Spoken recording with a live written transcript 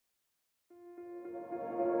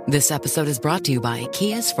This episode is brought to you by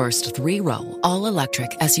Kia's first 3-row, all-electric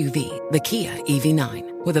SUV, the Kia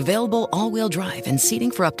EV9, with available all-wheel drive and seating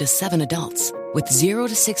for up to 7 adults, with 0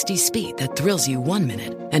 to 60 speed that thrills you 1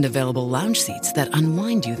 minute and available lounge seats that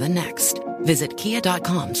unwind you the next. Visit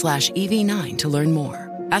kia.com/EV9 to learn more.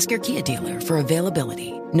 Ask your Kia dealer for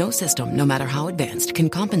availability. No system, no matter how advanced, can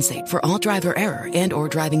compensate for all driver error and or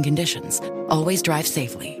driving conditions. Always drive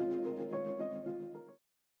safely.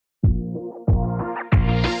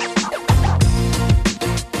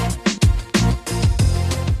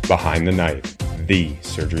 Behind the Knife, the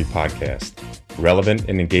surgery podcast. Relevant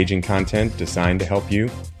and engaging content designed to help you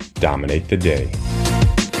dominate the day.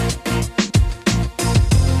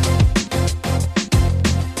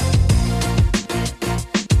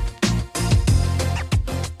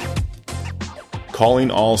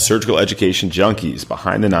 Calling all surgical education junkies,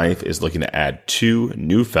 Behind the Knife is looking to add 2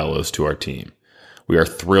 new fellows to our team. We are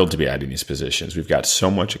thrilled to be adding these positions. We've got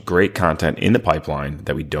so much great content in the pipeline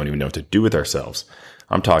that we don't even know what to do with ourselves.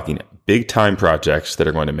 I'm talking big time projects that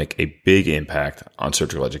are going to make a big impact on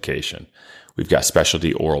surgical education. We've got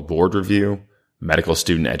specialty oral board review, medical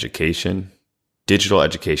student education, digital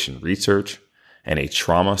education research, and a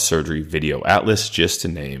trauma surgery video atlas, just to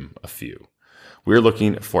name a few. We're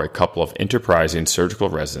looking for a couple of enterprising surgical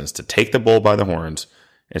residents to take the bull by the horns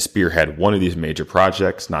and spearhead one of these major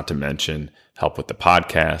projects, not to mention help with the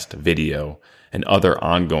podcast, video, and other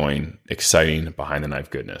ongoing, exciting Behind the Knife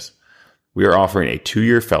goodness. We are offering a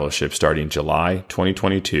 2-year fellowship starting July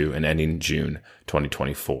 2022 and ending June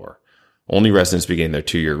 2024. Only residents beginning their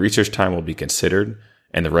 2-year research time will be considered,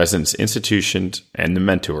 and the resident's institutions and the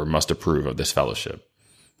mentor must approve of this fellowship.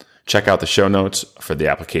 Check out the show notes for the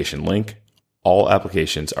application link. All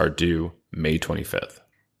applications are due May 25th.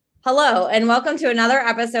 Hello, and welcome to another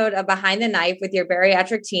episode of Behind the Knife with your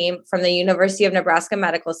bariatric team from the University of Nebraska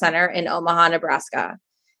Medical Center in Omaha, Nebraska.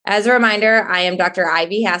 As a reminder, I am Dr.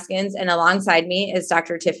 Ivy Haskins, and alongside me is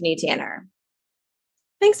Dr. Tiffany Tanner.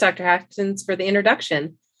 Thanks, Dr. Haskins, for the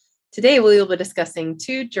introduction. Today, we will be discussing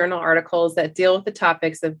 2 journal articles that deal with the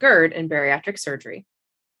topics of GERD and bariatric surgery.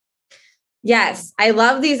 Yes, I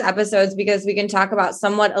love these episodes because we can talk about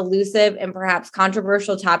somewhat elusive and perhaps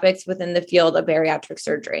controversial topics within the field of bariatric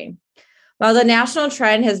surgery. While the national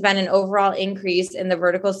trend has been an overall increase in the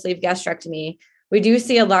vertical sleeve gastrectomy, we do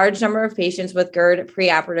see a large number of patients with GERD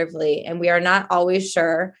preoperatively, and we are not always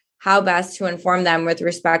sure how best to inform them with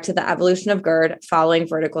respect to the evolution of GERD following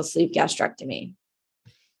vertical sleeve gastrectomy.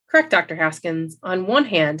 Correct, Dr. Haskins. On one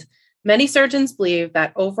hand, many surgeons believe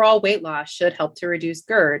that overall weight loss should help to reduce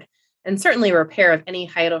GERD, and certainly repair of any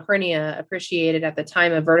hiatal hernia appreciated at the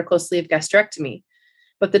time of vertical sleeve gastrectomy.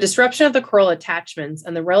 But the disruption of the choroidal attachments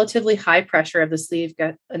and the relatively high pressure of the sleeve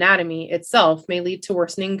anatomy itself may lead to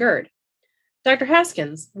worsening GERD. Dr.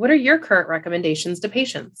 Haskins, what are your current recommendations to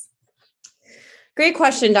patients? Great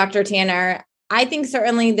question, Dr. Tanner. I think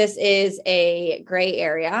certainly this is a gray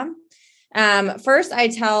area. First, I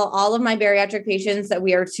tell all of my bariatric patients that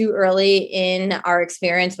we are too early in our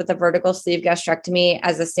experience with the vertical sleeve gastrectomy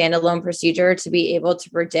as a standalone procedure to be able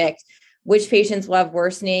to predict which patients will have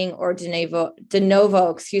worsening or de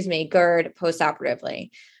novo GERD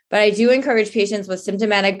postoperatively. But I do encourage patients with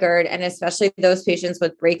symptomatic GERD, and especially those patients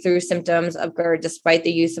with breakthrough symptoms of GERD despite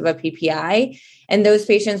the use of a PPI, and those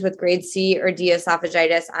patients with grade C or D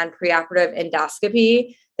esophagitis on preoperative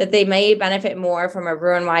endoscopy, that they may benefit more from a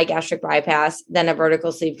Roux-en-Y gastric bypass than a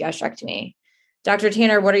vertical sleeve gastrectomy. Dr.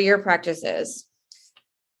 Tanner, what are your practices?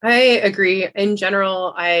 I agree. In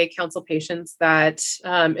general, I counsel patients that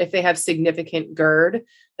if they have significant GERD,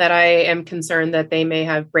 that I am concerned that they may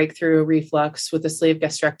have breakthrough reflux with a sleeve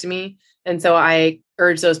gastrectomy. And so I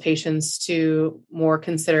urge those patients to more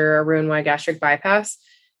consider a Roux-en-Y gastric bypass.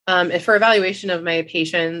 If for evaluation of my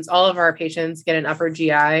patients, all of our patients get an upper GI,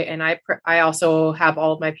 and I also have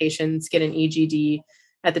all of my patients get an EGD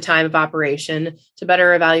at the time of operation to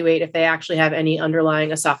better evaluate if they actually have any underlying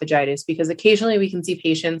esophagitis, because occasionally we can see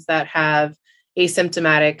patients that have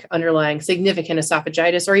asymptomatic underlying significant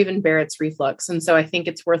esophagitis or even Barrett's reflux. And so I think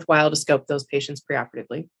it's worthwhile to scope those patients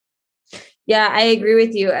preoperatively. Yeah, I agree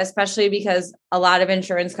with you, especially because a lot of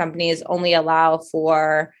insurance companies only allow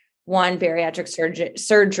for one bariatric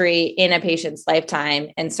surgery in a patient's lifetime.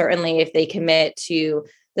 And certainly if they commit to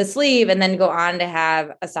the sleeve and then go on to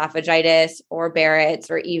have esophagitis or Barrett's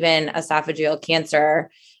or even esophageal cancer,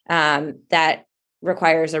 that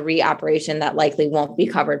requires a reoperation that likely won't be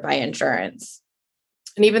covered by insurance.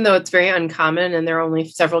 And even though it's very uncommon, and there are only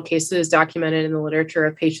several cases documented in the literature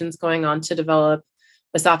of patients going on to develop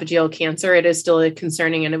esophageal cancer, it is still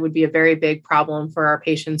concerning, and it would be a very big problem for our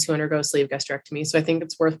patients who undergo sleeve gastrectomy. So I think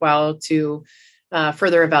it's worthwhile to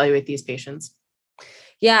further evaluate these patients.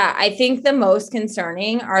 Yeah, I think the most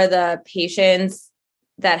concerning are the patients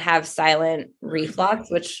that have silent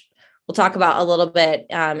reflux, which we'll talk about a little bit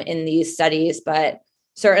in these studies, but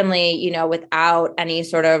certainly, without any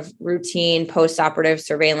sort of routine post-operative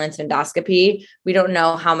surveillance endoscopy, we don't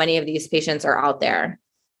know how many of these patients are out there.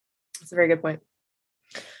 That's a very good point.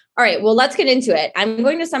 All right, well, let's get into it. I'm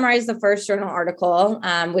going to summarize the first journal article,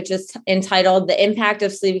 which is entitled The Impact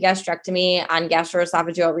of Sleeve Gastrectomy on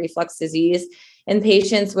Gastroesophageal Reflux Disease in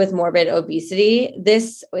Patients with Morbid Obesity.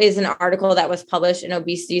 This is an article that was published in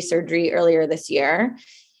Obesity Surgery earlier this year.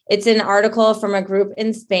 It's an article from a group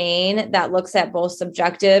in Spain that looks at both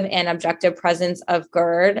subjective and objective presence of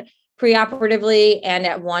GERD preoperatively and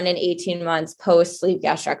at 1 and 18 months post-sleeve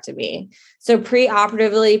gastrectomy. So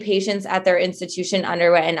preoperatively, patients at their institution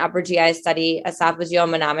underwent an upper GI study, esophageal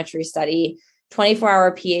manometry study,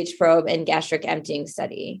 24-hour pH probe, and gastric emptying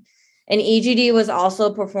study. An EGD was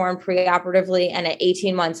also performed preoperatively and at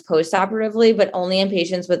 18 months postoperatively, but only in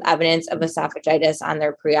patients with evidence of esophagitis on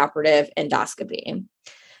their preoperative endoscopy.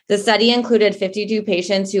 The study included 52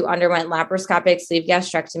 patients who underwent laparoscopic sleeve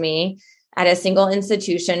gastrectomy at a single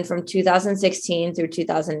institution from 2016 through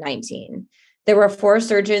 2019. There were 4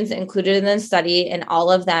 surgeons included in the study, and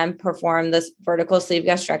all of them performed this vertical sleeve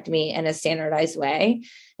gastrectomy in a standardized way,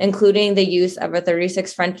 including the use of a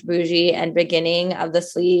 36 French bougie and beginning of the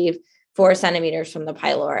sleeve 4 centimeters from the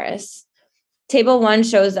pylorus. Table 1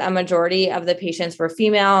 shows a majority of the patients were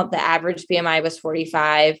female. The average BMI was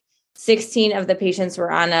 45. 16 of the patients were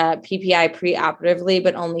on a PPI preoperatively,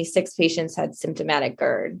 but only 6 patients had symptomatic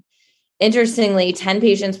GERD. Interestingly, 10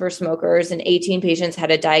 patients were smokers and 18 patients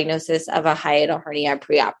had a diagnosis of a hiatal hernia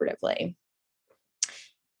preoperatively.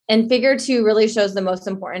 And figure 2 really shows the most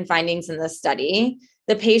important findings in this study.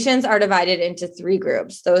 The patients are divided into 3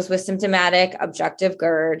 groups: those with symptomatic objective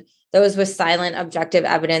GERD, those with silent objective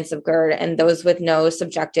evidence of GERD, and those with no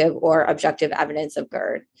subjective or objective evidence of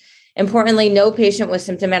GERD. Importantly, no patient with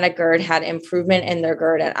symptomatic GERD had improvement in their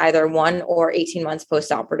GERD at either 1 or 18 months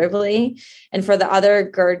postoperatively. And for the other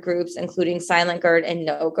GERD groups, including silent GERD and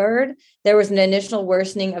no GERD, there was an initial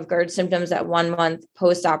worsening of GERD symptoms at 1 month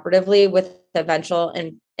postoperatively with eventual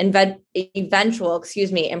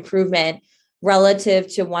improvement relative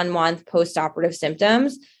to 1 month postoperative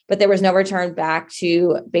symptoms, but there was no return back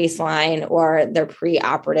to baseline or their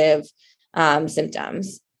preoperative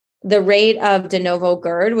symptoms. The rate of de novo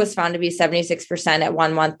GERD was found to be 76% at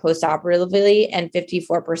 1 month postoperatively and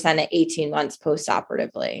 54% at 18 months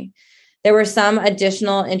postoperatively. There were some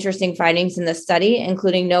additional interesting findings in the study,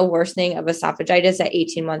 including no worsening of esophagitis at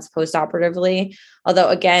 18 months postoperatively, although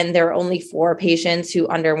again, there were only 4 patients who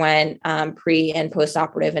underwent pre and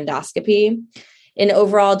postoperative endoscopy. In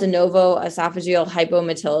overall de novo esophageal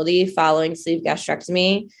hypomotility following sleeve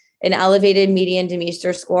gastrectomy, an elevated median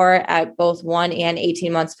Demeester score at both 1 and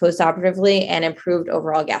 18 months postoperatively, and improved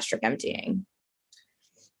overall gastric emptying.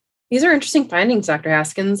 These are interesting findings, Dr.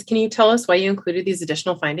 Haskins. Can you tell us why you included these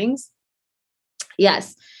additional findings?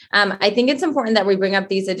 Yes. I think it's important that we bring up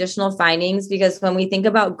these additional findings because when we think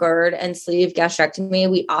about GERD and sleeve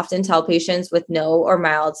gastrectomy, we often tell patients with no or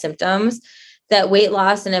mild symptoms that weight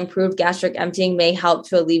loss and improved gastric emptying may help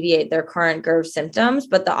to alleviate their current GERD symptoms,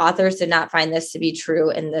 but the authors did not find this to be true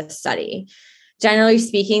in this study. Generally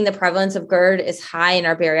speaking, the prevalence of GERD is high in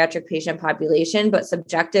our bariatric patient population, but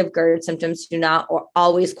subjective GERD symptoms do not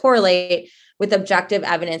always correlate with objective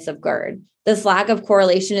evidence of GERD. This lack of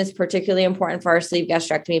correlation is particularly important for our sleeve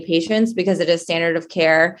gastrectomy patients because it is standard of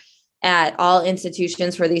care at all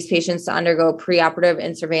institutions for these patients to undergo preoperative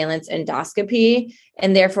and surveillance endoscopy,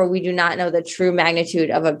 and therefore we do not know the true magnitude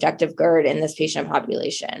of objective GERD in this patient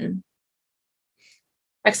population.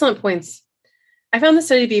 Excellent points. I found the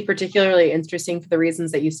study to be particularly interesting for the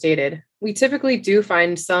reasons that you stated. We typically do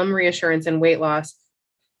find some reassurance in weight loss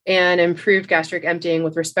and improved gastric emptying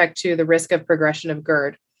with respect to the risk of progression of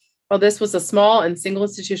GERD. While this was a small and single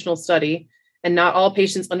institutional study, and not all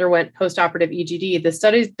patients underwent postoperative EGD, the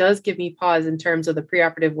study does give me pause in terms of the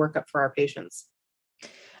preoperative workup for our patients.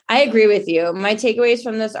 I agree with you. My takeaways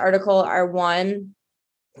from this article are: 1,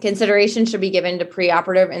 consideration should be given to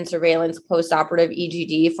preoperative and surveillance postoperative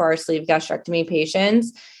EGD for our sleeve gastrectomy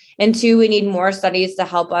patients. And 2, we need more studies to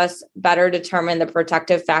help us better determine the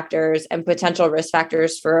protective factors and potential risk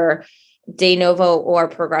factors for de novo or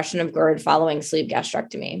progression of GERD following sleeve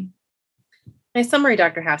gastrectomy. Nice summary,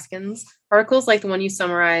 Dr. Haskins. Articles like the one you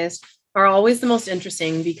summarized are always the most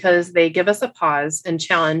interesting because they give us a pause and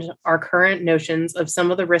challenge our current notions of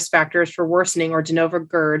some of the risk factors for worsening or de novo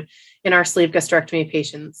GERD in our sleeve gastrectomy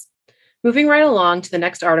patients. Moving right along to the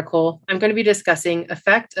next article, I'm going to be discussing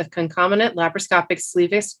effect of concomitant laparoscopic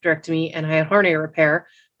sleeve gastrectomy and hiatal hernia repair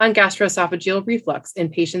on gastroesophageal reflux in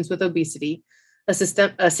patients with obesity, a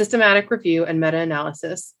systematic review and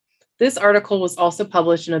meta-analysis. This article was also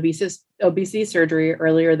published in Obesity Surgery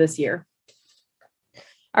earlier this year.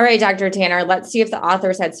 All right, Dr. Tanner, let's see if the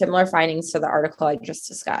authors had similar findings to the article I just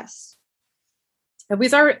discussed.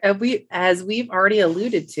 As we've already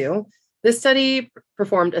alluded to, this study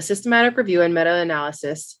performed a systematic review and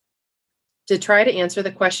meta-analysis to try to answer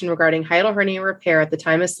the question regarding hiatal hernia repair at the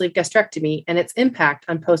time of sleeve gastrectomy and its impact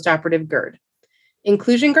on postoperative GERD.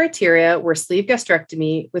 Inclusion criteria were sleeve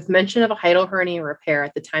gastrectomy with mention of a hiatal hernia repair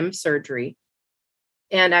at the time of surgery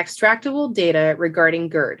and extractable data regarding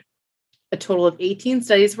GERD. A total of 18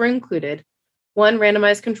 studies were included, 1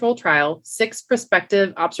 randomized control trial, 6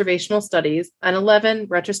 prospective observational studies, and 11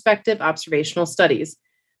 retrospective observational studies.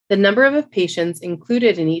 The number of patients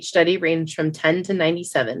included in each study ranged from 10 to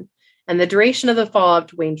 97, and the duration of the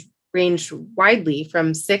follow-up ranged widely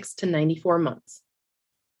from 6 to 94 months.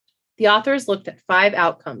 The authors looked at 5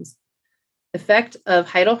 outcomes: effect of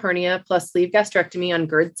hiatal hernia plus sleeve gastrectomy on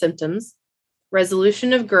GERD symptoms,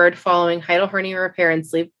 resolution of GERD following hiatal hernia repair and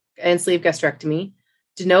sleeve gastrectomy,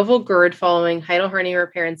 de novo GERD following hiatal hernia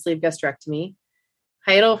repair and sleeve gastrectomy,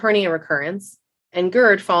 hiatal hernia recurrence, and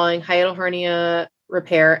GERD following hiatal hernia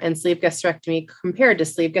repair and sleeve gastrectomy compared to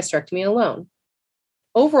sleeve gastrectomy alone.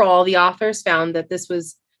 Overall, the authors found that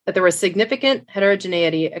there was significant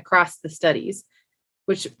heterogeneity across the studies,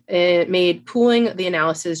 which made pooling the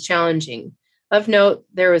analysis challenging. Of note,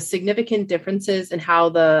 there was significant differences in how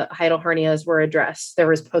the hiatal hernias were addressed. There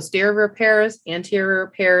was posterior repairs, anterior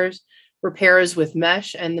repairs, repairs with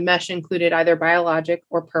mesh, and the mesh included either biologic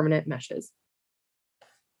or permanent meshes.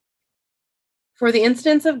 For the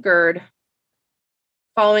incidence of GERD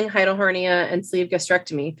following hiatal hernia and sleeve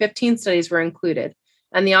gastrectomy, 15 studies were included,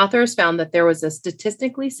 and the authors found that there was a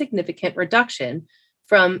statistically significant reduction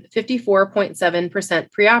from 54.7%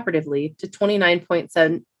 preoperatively to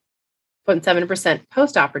 29.7%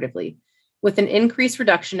 postoperatively, with an increased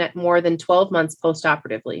reduction at more than 12 months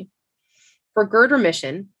postoperatively. For GERD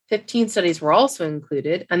remission, 15 studies were also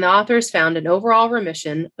included, and the authors found an overall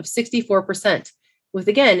remission of 64%, with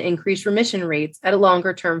again increased remission rates at a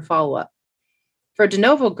longer-term follow-up. For de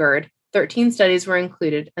novo GERD, 13 studies were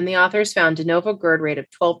included, and the authors found de novo GERD rate of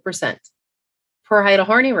 12%. For hiatal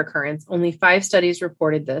hernia recurrence, only 5 studies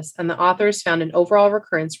reported this, and the authors found an overall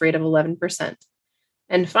recurrence rate of 11%.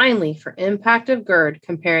 And finally, for impact of GERD,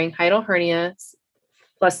 comparing hiatal hernia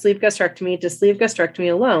plus sleeve gastrectomy to sleeve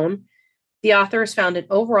gastrectomy alone, the authors found an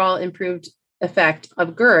overall improved effect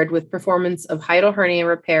of GERD with performance of hiatal hernia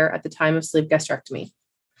repair at the time of sleeve gastrectomy.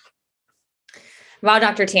 Wow,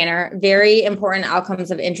 Dr. Tanner, very important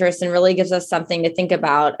outcomes of interest and really gives us something to think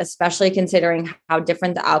about, especially considering how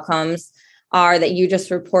different the outcomes are that you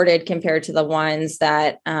just reported compared to the ones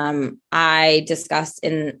that I discussed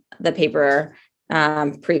in the paper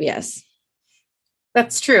previous.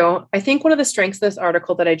 That's true. I think one of the strengths of this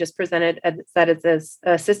article that I just presented is that it's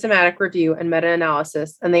a systematic review and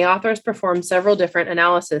meta-analysis, and the authors performed several different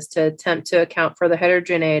analyses to attempt to account for the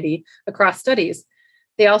heterogeneity across studies.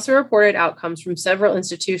 They also reported outcomes from several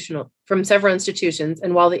institutions,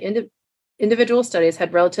 and while the individual studies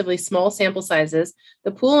had relatively small sample sizes,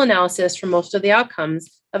 the pool analysis for most of the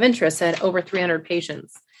outcomes of interest had over 300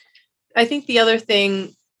 patients. I think the other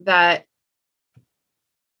thing that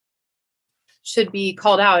should be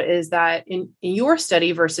called out is that in your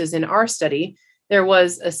study versus in our study, there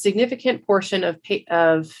was a significant portion of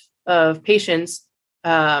patients.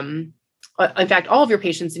 In fact, all of your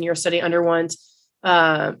patients in your study underwent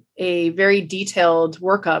a very detailed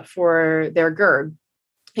workup for their GERD,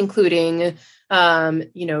 including,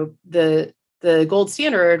 the gold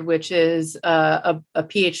standard, which is a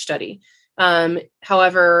pH study.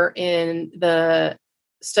 However, in the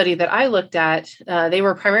study that I looked at, they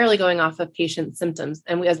were primarily going off of patient symptoms.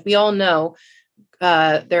 And as we all know,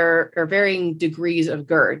 there are varying degrees of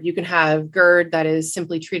GERD. You can have GERD that is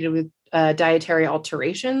simply treated with dietary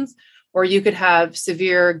alterations, or you could have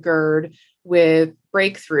severe GERD with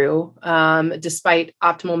breakthrough, despite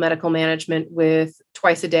optimal medical management with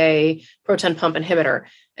twice a day proton pump inhibitor.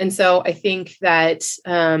 And so I think that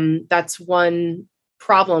that's one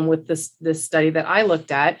problem with this study that I looked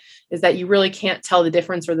at, is that you really can't tell the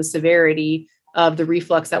difference or the severity of the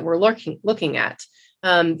reflux that we're looking at.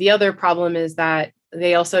 The other problem is that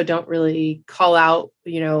they also don't really call out,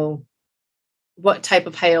 what type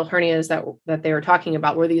of hiatal hernias that they were talking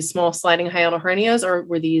about. Were these small sliding hiatal hernias, or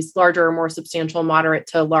were these larger or more substantial, moderate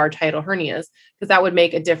to large hiatal hernias? Because that would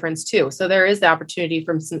make a difference too. So there is the opportunity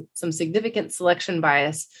from some significant selection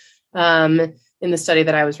bias in the study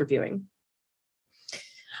that I was reviewing.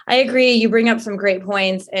 I agree. You bring up some great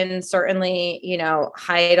points, and certainly,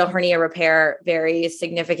 hiatal hernia repair varies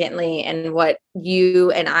significantly, and what you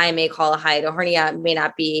and I may call a hiatal hernia may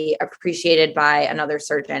not be appreciated by another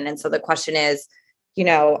surgeon. And so the question is,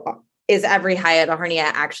 is every hiatal hernia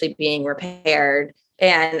actually being repaired?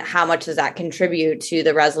 And how much does that contribute to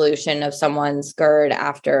the resolution of someone's GERD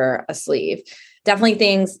after a sleeve? Definitely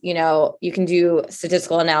things, you can do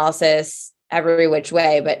statistical analysis every which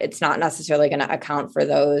way, but it's not necessarily going to account for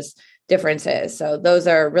those differences. So those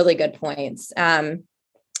are really good points. And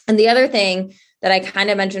the other thing that I kind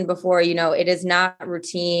of mentioned before, it is not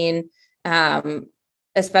routine,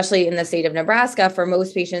 especially in the state of Nebraska, for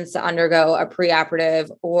most patients to undergo a preoperative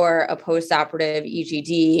or a postoperative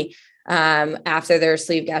EGD after their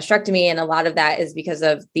sleeve gastrectomy. And a lot of that is because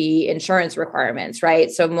of the insurance requirements,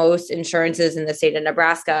 right? So most insurances in the state of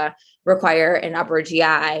Nebraska require an upper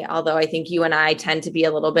GI, although I think you and I tend to be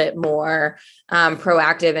a little bit more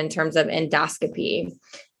proactive in terms of endoscopy.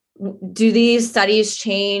 Do these studies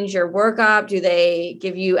change your workup? Do they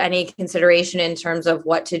give you any consideration in terms of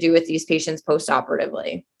what to do with these patients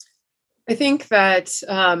postoperatively? I think that,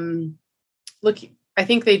 I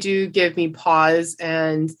think they do give me pause,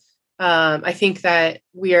 and I think that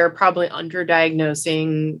we are probably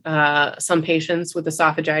underdiagnosing some patients with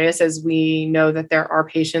esophagitis, as we know that there are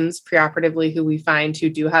patients preoperatively who we find who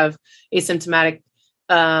do have asymptomatic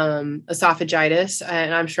esophagitis.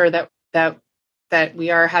 And I'm sure that we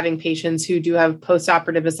are having patients who do have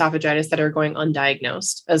postoperative esophagitis that are going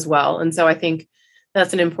undiagnosed as well. And so I think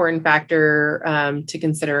that's an important factor to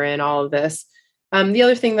consider in all of this. The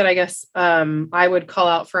other thing that I guess I would call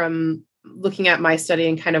out from looking at my study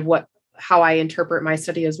and kind of how I interpret my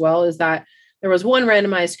study as well is that there was one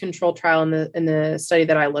randomized control trial in the study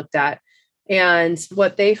that I looked at. And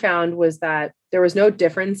what they found was that there was no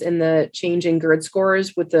difference in the change in GERD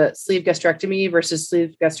scores with the sleeve gastrectomy versus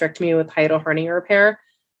sleeve gastrectomy with hiatal hernia repair.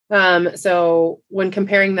 So when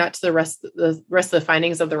comparing that to the rest of the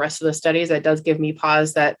findings of the rest of the studies, it does give me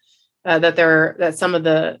pause that some of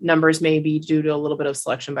the numbers may be due to a little bit of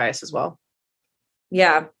selection bias as well.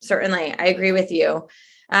 Yeah, certainly. I agree with you.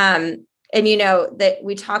 And that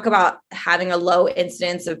we talk about having a low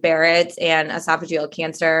incidence of Barrett's and esophageal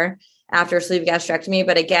cancer after sleeve gastrectomy.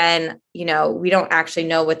 But again, we don't actually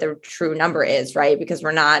know what the true number is, right? Because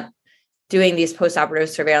we're not doing these postoperative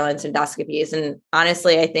surveillance endoscopies. And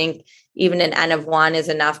honestly, I think even an N of 1 is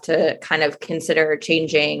enough to kind of consider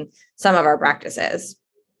changing some of our practices.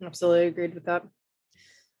 Absolutely agreed with that.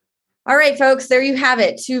 All right, folks, there you have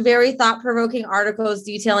it. 2 very thought-provoking articles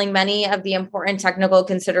detailing many of the important technical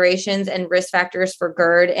considerations and risk factors for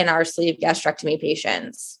GERD in our sleeve gastrectomy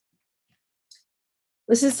patients.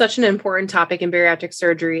 This is such an important topic in bariatric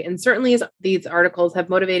surgery, and certainly these articles have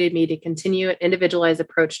motivated me to continue an individualized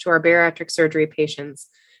approach to our bariatric surgery patients,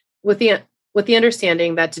 with the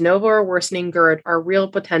understanding that de novo or worsening GERD are real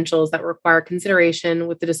potentials that require consideration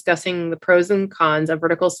with discussing the pros and cons of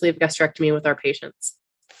vertical sleeve gastrectomy with our patients.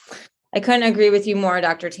 I couldn't agree with you more,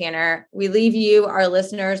 Dr. Tanner. We leave you, our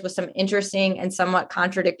listeners, with some interesting and somewhat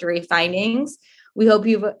contradictory findings. We hope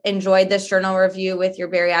you've enjoyed this journal review with your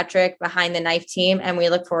bariatric Behind the Knife team, and we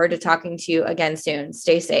look forward to talking to you again soon.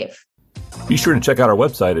 Stay safe. Be sure to check out our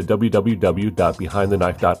website at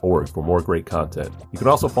www.behindtheknife.org for more great content. You can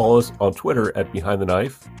also follow us on Twitter at Behind the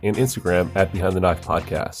Knife and Instagram at Behind the Knife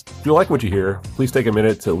Podcast. If you like what you hear, please take a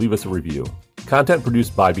minute to leave us a review. Content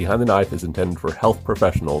produced by Behind the Knife is intended for health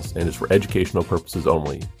professionals and is for educational purposes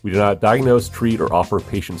only. We do not diagnose, treat, or offer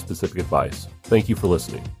patient-specific advice. Thank you for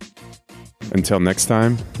listening. Until next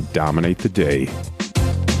time, dominate the day.